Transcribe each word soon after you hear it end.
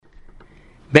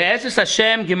Be'ezus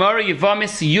Hashem, Gemara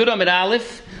Yevamos Yura Mit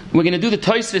Aleph. We're going to do the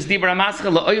Tosfos Dibra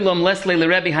Mascha La'olam Leslei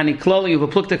L'Rebbe Hanikloli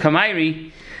Uvaplukta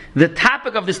Kamairi. The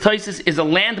topic of this Tosfos is a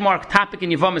landmark topic in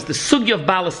Yevamos, the Sugya of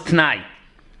Balas Tanai.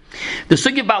 The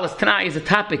Sugya of Balas Tanai is a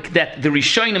topic that the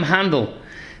Rishonim handle.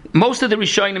 Most of the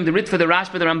Rishonim, the Ritva, the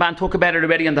Rashba, the Ramban talk about it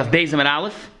already on Daf Beis Amud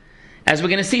Aleph. As we're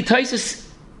going to see, Tosfos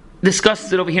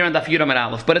discusses it over here on Daf Yud Amud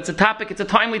Aleph. But it's a topic, it's a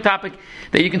timely topic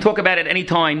that you can talk about at any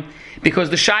time, because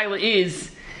the shaila is,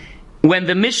 when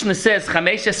the Mishnah says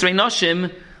Chamesh Esrei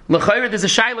Noshim, l'chayr, there's a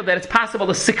shaila that it's possible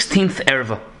a 16th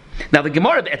erva. Now the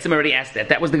Gemara Be'etzim already asked that.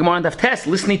 That was the Gemara on Daf Tes,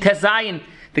 listening Tes Zayin.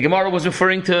 The Gemara was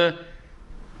referring to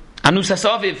Anusas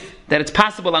Aviv, that it's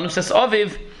possible Anusas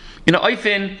Aviv in an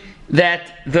oifen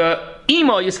that the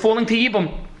Imo is falling to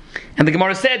Yibum. And the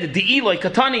Gemara said, the Eloi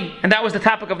Katani, and that was the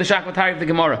topic of the Shakvatari of the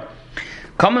Gemara.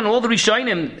 Coming all the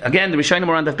Rishonim, again the Rishonim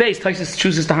are on Daf Beis, Tosfos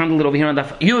chooses to handle it over here on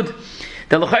Daf Yud.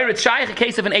 The l'chayr, it's shaykh a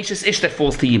case of an Eishes Ish that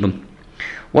falls to Yibum.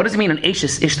 What does it mean an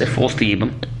Eishes Ish that falls to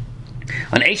Yibum?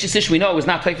 An Eishes Ish we know is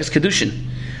not Taifas Kedushin.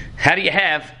 How do you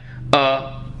have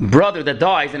a brother that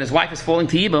dies and his wife is falling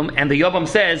to Yibum, and the Yibum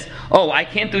says, oh, I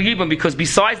can't do Yibum because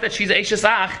besides that she's Eishes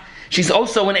Ach, she's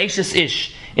also an Eishes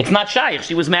Ish. It's not shaykh.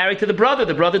 She was married to the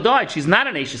brother died. She's not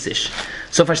an Eishes Ish.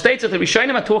 So for states that the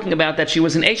Rishonim are talking about that she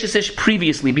was an Eishes Ish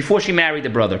previously, before she married the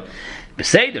brother.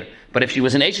 Beseder. But if she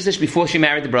was an Eishes Ish before she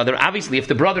married the brother, obviously if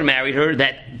the brother married her,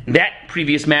 that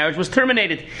previous marriage was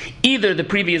terminated. Either the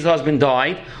previous husband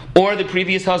died, or the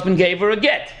previous husband gave her a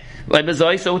get.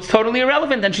 So it's totally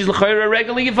irrelevant, and she's l'chayr a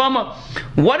regular Yevama.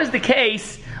 What is the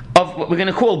case of what we're going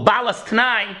to call Balas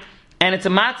Tanai, and it's a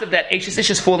matzav that Eishes Ish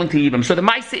is falling to Yibam. So the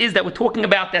Maisa is that we're talking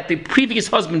about that the previous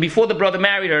husband, before the brother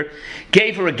married her,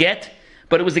 gave her a get,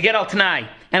 but it was a get al Tanai.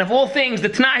 And of all things, the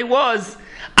Tanai was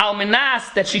al Minas,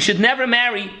 that she should never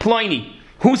marry Ploini.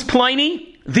 Who's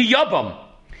Ploini? The Yabam.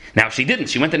 Now she didn't.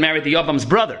 She went and married the Yabam's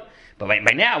brother. But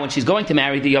by now, when she's going to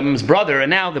marry the Yabam's brother,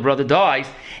 and now the brother dies,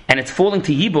 and it's falling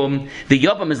to Yibam, the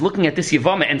Yabam is looking at this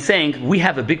Yavama and saying, we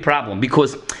have a big problem,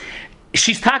 because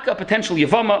she's taka a potential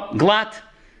Yavama, Glat,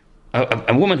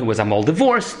 a woman who was Amol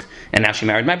divorced, and now she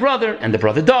married my brother, and the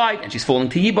brother died, and she's falling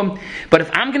to Yibam. But if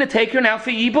I'm going to take her now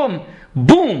for Yibam,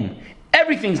 boom,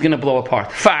 everything's going to blow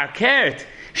apart. Far kert.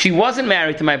 She wasn't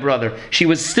married to my brother. She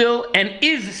was still and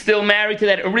is still married to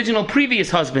that original previous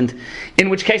husband, in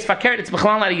which case fakert, it's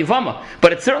b'chalal not a Yevama.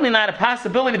 But it's certainly not a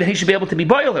possibility that he should be able to be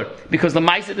boiler, because the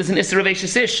Ma'aseh is an Isser of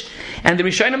Eishes Ish. And the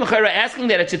Rishonim are asking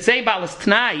that it should say Balas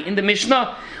Tanai in the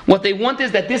Mishnah. What they want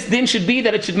is that this din should be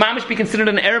that it should mamish be considered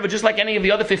an Erev just like any of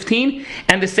the other 15.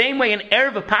 And the same way an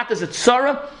Erev of Patas at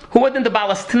Tzara, who wouldn't the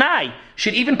Balas Tanai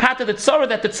should even Patas the Tzara,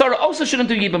 that the Tzara also shouldn't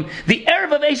do Yibam. The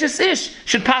Erev of Eishes Ish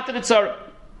should Patas the Tzara.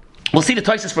 We'll see the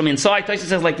Tosfos from inside. Tosfos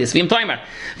says like this: V'im Toimer,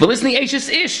 v'lisni Eishes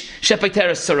Ish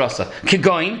shepateres sarasa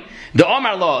kegoin. The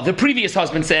Omar law, the previous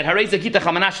husband said, "Harei zakita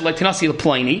chamanash like tinasi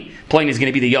l'ploini." Ploini is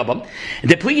going to be the yabam.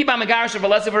 The pligi b'magarish of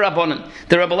Rabbi Rabbanan.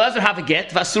 The Rabbi Lezer have a get.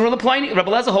 V'asura l'ploini. Rabbi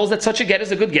Lezer holds that such a get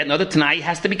is a good get. No, the Tanai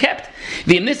has to be kept.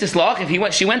 V'im nistislach,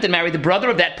 if she went and married the brother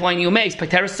of that ploini umeis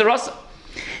pateres sarasa.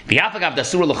 V'yafagav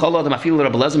dasura l'chol adam afil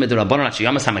Rabbi Lezer mit Rabbanan at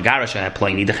sheyamas hamagarish ha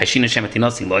ploini the chayshina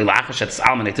shematinasi loy la'achash at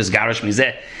salman et garish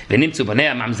mizeh v'nimtzu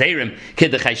b'nei mamzeirim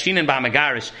kid the chayshinin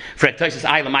b'hamagarish. For Tosfos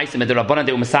ayla ma'asim mit the Rabbanan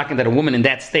they were masakin that a woman in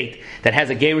that state that has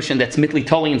a gerushin that's mitli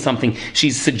toli in something,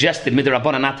 she's suggested mit the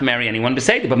Rabbanan not to marry anyone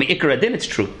beside it, but me'ikar adin it's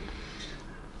true.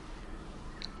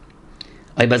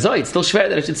 It's still schwer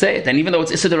that I should say it, and even though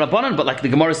it's Issa the Rabbanan, but like the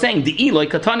Gemara is saying, the E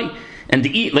like Katani, and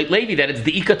the E like Levi, that it's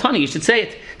the E Katani, you should say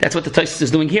it. That's what the Tosfos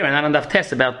is doing here, and not on Daf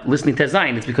Tes about listening to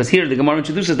Zayin. It's because here the Gemara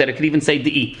introduces that it could even say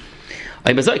the E.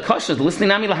 Kosher, the listening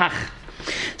nami lahach.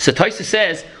 So Tosfos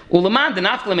says, Ulaman the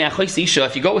nafkele me achois isha.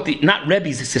 If you go with the not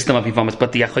Rebbe's system of Yevamos,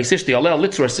 but the achois isha, the alel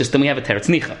litzra system, we have a teretz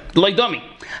nicha. Loidomi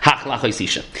hach lachois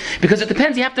isha. Because it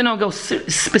depends. You have to know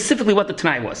specifically what the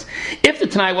Tanai was. If the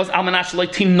Tanai was almanash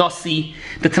loitin nosi,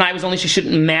 the Tanai was only she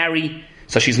shouldn't marry,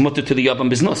 so she's mutter to the yabam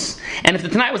biznus. And if the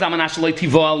Tanai was almanash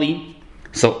loitivali,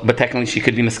 so but technically she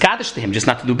could be miskadish to him, just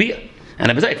not to do bia. And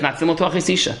it's not similar to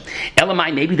Achisisha.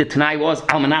 Elamai, maybe the Tanai was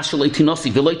Almanasha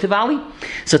Leitinosi Viloy Tivali.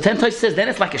 So Tosfos says then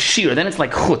it's like a shiur, then it's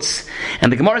like chutz.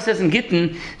 And the Gemara says in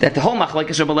Gittin that the whole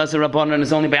machlekes Rabbi Lezer Rabbanan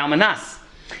is only by Almanas.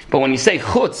 But when you say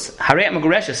chutz, Harei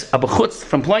Magureshes, a chutz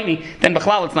from Ploini, then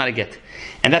Bechlal it's not a get.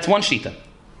 And that's one shita.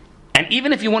 And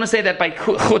even if you want to say that by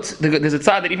chutz, there's a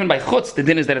tzad that even by chutz, the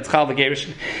din is that it's chal v'gerish,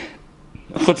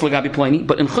 chutz l'gabi Ploini.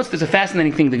 But in chutz there's a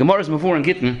fascinating thing. The Gemara is mavur in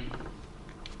Gittin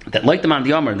that like the man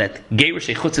the Amr, that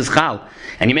Gerish Chutz is Chal,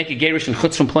 and you make a Gerish and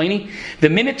Chutz from Pliny, the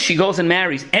minute she goes and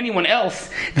marries anyone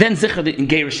else, then Zichar the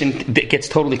Gerish gets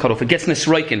totally cut off. It gets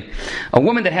Nisroikin. A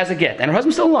woman that has a get, and her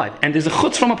husband's still alive, and there's a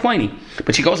Chutz from a Pliny,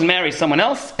 but she goes and marries someone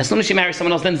else, as soon as she marries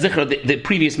someone else, then Zichar, the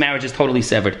previous marriage is totally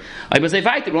severed. I was a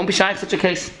fight, it won't be shaykh such a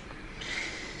case.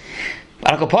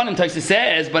 Arakoponim Taisus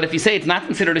says, but if you say it's not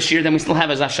considered a shiur, then we still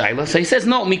have a Zashayla. So he says,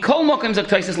 no, Mikol Mokim Zak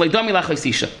Taisus Leidomi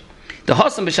Lachaisisha. The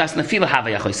Hossam B'Shas Nefila have a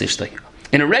Yachaisishtay.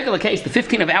 In a regular case, the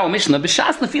 15 of our Mishnah,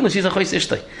 B'Shas Nefila, she's a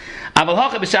Chaisishtay. Aval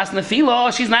Hacha B'Shas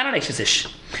Nefila, she's not an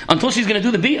Eishesish. Until she's going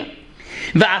to do the Biyah.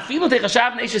 Va'afilu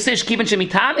Techashav Eishesish, Kivin Shem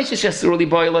Itam Eishesish Suruli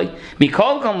Boiloi.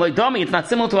 Mikol Gom Leidomi, it's not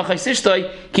similar to a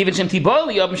Chaisishtay. Kivin Shem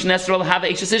Tiboili, Yom Shnesrol have a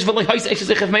Eishesish, V'loi Hais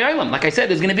Eishesish of Me'olam. Like I said,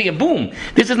 there's going to be a boom.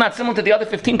 This is not similar to the other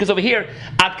 15, because over here,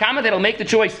 Ad Kama, they'll make the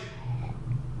choice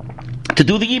to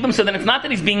do the Yibam, so then it's not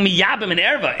that he's being miyabim and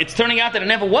erva. It's turning out that it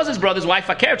never was his brother's wife,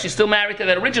 Fakert. She's still married to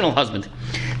that original husband.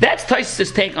 That's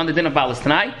Taisus' take on the din of Balas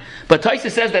Tanai. But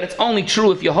Taisus says that it's only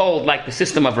true if you hold like the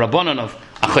system of Rabbanon of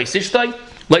Achaisishtai,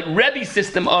 like Rebbe's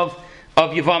system of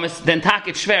Yevamos, then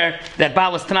Takit Shver, that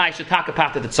Balas Tanai should take a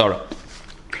part of the Tzorah.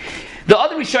 The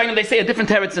other Rishonim, they say a different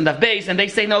teretz in Daf Beis, and they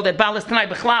say no, that Balas Tanai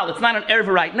Bechlal, it's not an erva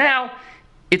right now,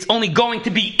 it's only going to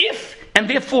be if, and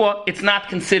therefore it's not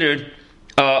considered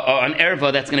an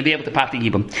erva that's going to be able to pat the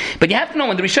yibam. But you have to know,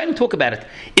 when the Rishonim talk about it,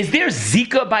 is there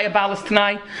zika by a balas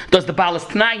tanai? Does the balas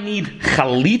tanai need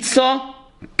chalitza?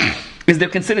 Is there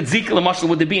considered zika l'mashal?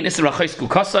 Would there be an isra chaysku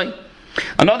kasai?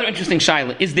 Another interesting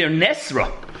shaila, is there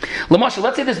nesra? L'mashal,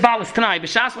 let's say this balas tanai,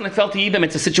 b'shas when it fell to yibam,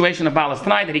 it's a situation of balas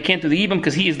tanai that he can't do the yibam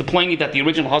because he is the pliny that the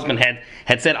original husband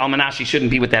had said almanashi shouldn't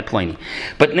be with that pliny.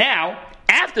 But now,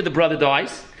 after the brother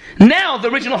dies, now the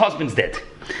original husband's dead.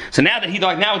 So now that he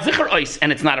died, now it's zichar ois,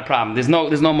 and it's not a problem. There's no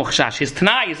mukhshash. His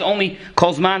tanai is only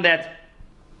kolzman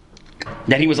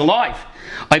that he was alive.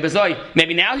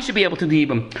 Maybe now he should be able to do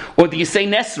ibam. Or do you say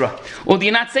nesra? Or do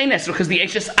you not say nesra because the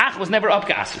eshes ach was never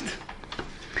upgasset?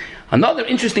 Another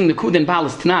interesting nakud in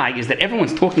Balas Tanai is that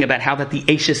everyone's talking about how that the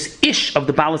eshes ish of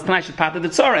the Balas Tanai should part of the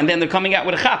tzara, and then they're coming out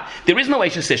with a chap. There is no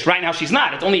eshes ish. Right now she's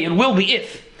not. It will be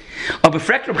if.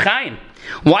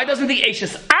 Why doesn't the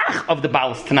Eishes Ach of the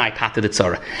Balas Tanai pata the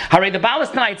Tzara? Hare, the Balas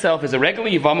Tanai itself is a regular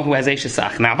Yevama who has Eishes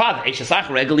Ach. Now, Vad, Eishes Ach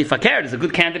regularly fakir is a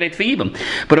good candidate for Yibam.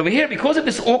 But over here, because of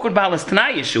this awkward Balas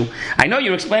Tanai issue, I know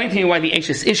you're explaining to me why the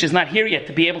Eishes Ish is not here yet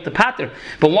to be able to pater.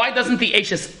 But why doesn't the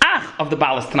Eishes Ach of the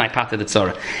Balas Tanai pata the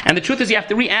Tzara? And the truth is, you have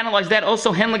to reanalyze that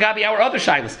also. Hen Lagabi, our other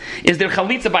shilas. Is there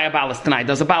Chalitza by a Balas Tanai?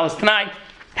 Does a Balas Tanai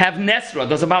have Nesra?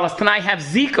 Does a Balas Tanai have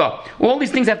Zika? All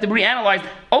these things have to be reanalyzed.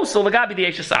 Also, Lagabi the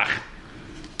Eishes Ach.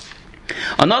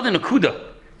 Another nakuda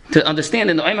to understand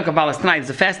in the Oimak of Balas Tanai is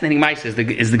a fascinating ma'aseh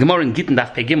is the Gemara in Gittin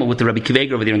Daf Pei Gimel with the Rabbi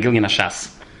Kiveger over there in Gilyon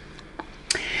Hashas.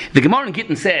 The Gemara in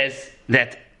Gittin says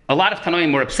that a lot of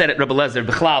Tanoim were upset at Rabbi Lezer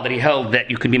Bichlal that he held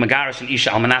that you could be Magarish and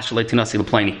Isha Almanash Leitinasi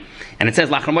L'Plani. And it says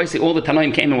Lachramoisi, all the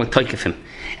Tanoim came in with Toikefim.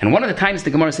 And one of the times the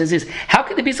Gemara says is, how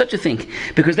could there be such a thing?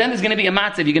 Because then there's going to be a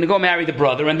matzav, you're going to go marry the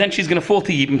brother, and then she's going to fall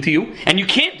to Yibam to you, and you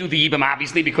can't do the Yibam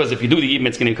obviously, because if you do the Yibam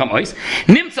it's going to become Ois.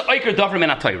 Nimtza Oiker Dovrim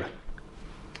and Atayra.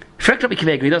 Frek Rabbi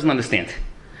Kiveger, he doesn't understand.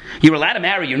 You're allowed to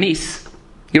marry your niece.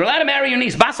 You're allowed to marry your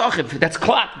niece. Bas Achiv, that's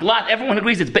Klat, Blat. Everyone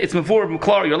agrees it's before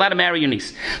Mklor. You're allowed to marry your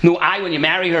niece. No, when you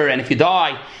marry her, and if you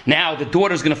die, now the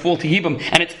daughter's going to fall to Yibam,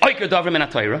 and it's Oiker Dovrim and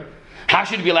Atayra. How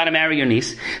should you be allowed to marry your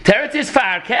niece? Teretz is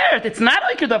far keret. It's not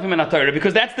Oiker Dovrim and Atayra,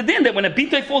 because that's the din, that when a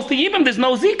bitay falls to Yibam, there's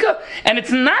no Zika, and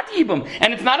it's not Yibam,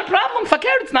 and it's not a problem.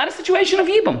 Fakir, it's not a situation of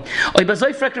Yibam.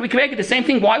 The same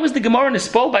thing. Why was the Gemara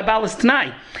nispol by Balas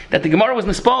Tanai? That the Gemara was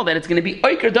nispol that it's going to be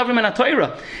Oiker Dovrim and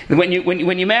Atayra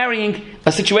when you're marrying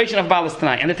a situation of Balas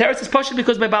Tanai. And the teretz is partially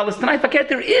because by Balas Tanai, Fakir,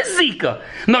 there is Zika.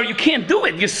 No, you can't do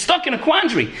it. You're stuck in a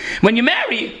quandary. When you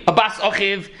marry a Bas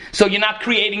Achiv, so you're not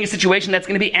creating a situation that's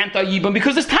going to be anti-Yibam,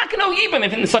 because there's takano Yibam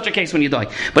if in such a case when you die.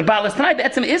 But Balas Tanai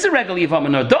Be'etzim is a regular Yevama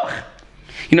Nordoch.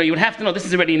 You would have to know, this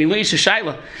is already an Iluyish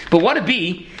Shaila. But what would it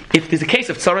be if there's a case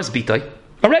of Tzaras Bitay?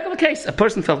 A regular case. A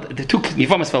person felt, the two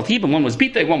Yevamas felt Yibam, one was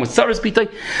Bitay, one was Tzaras Bitay.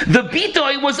 The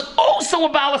Bitay was also a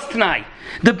Balas Tanai.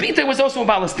 The Bitay was also a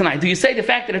Balas Tanai. Do you say the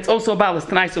fact that it's also a Balas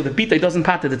Tanai so the Bitay doesn't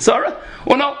pater the Tzara?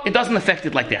 Or no, it doesn't affect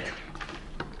it like that.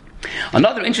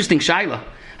 Another interesting Shaila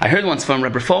I heard once from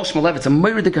Rabbi Fall Shmulevitz, a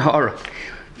Meirid Ha'ara.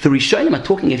 The Rishonim are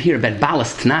talking here about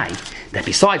Balas Tanai, that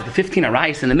besides the 15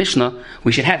 arayos in the Mishnah,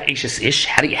 we should have Eishes Ish.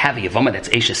 How do you have a Yevama that's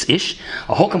Eishes Ish?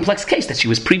 A whole complex case that she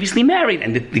was previously married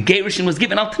and the Gerushin was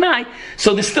given al Tanai.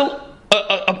 So there's still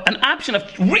an option of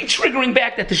re-triggering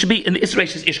back that there should be an Israel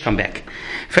Ish come back.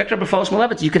 In fact, Rabbi Fall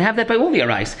Shmulevitz, you can have that by all the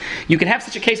arayos. You can have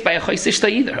such a case by a Chais Ishta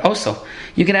either. Also,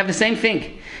 you can have the same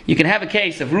thing. You can have a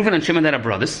case of Reuven and Shimon that are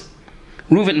brothers.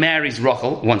 Reuven marries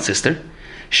Rachel, one sister.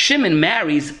 Shimon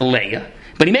marries Leah,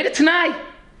 but he made a Tanai.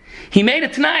 He made a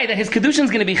Tanai that his Kedushin is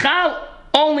going to be Chal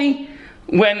only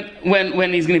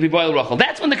when he's going to be boiled Rachel.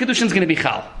 That's when the Kedushin is going to be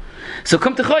Chal. So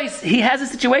come to Chois, he has a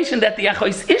situation that the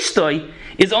Achois Ishtoi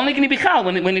is only going to be Chal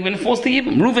when it falls to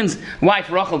Yibam. Reuven's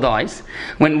wife Rachel dies.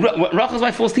 When Rachel's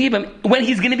wife falls to Yibam, when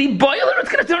he's going to be boiler, it's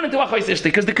going to turn into Achois Ishtoi,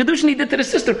 because the Kedushin he did to the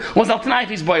sister was Al Tanai if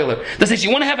he's boiler. That says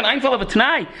you want to have an Einfall of a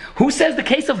Tanai. Who says the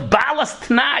case of Balas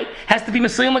Tanai has to be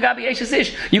Mesuyim Lagabi Eishes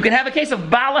Ish? You can have a case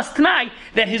of Balas Tanai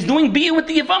that his doing Biyah with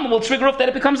the Yevamos will trigger off that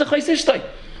it becomes Achois Ishtoi.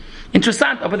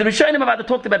 Interesting. But the Rishonim about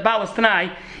talked about Balas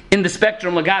Tanai in the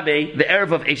spectrum Lagabe, the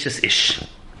Erev of Eishes Ish.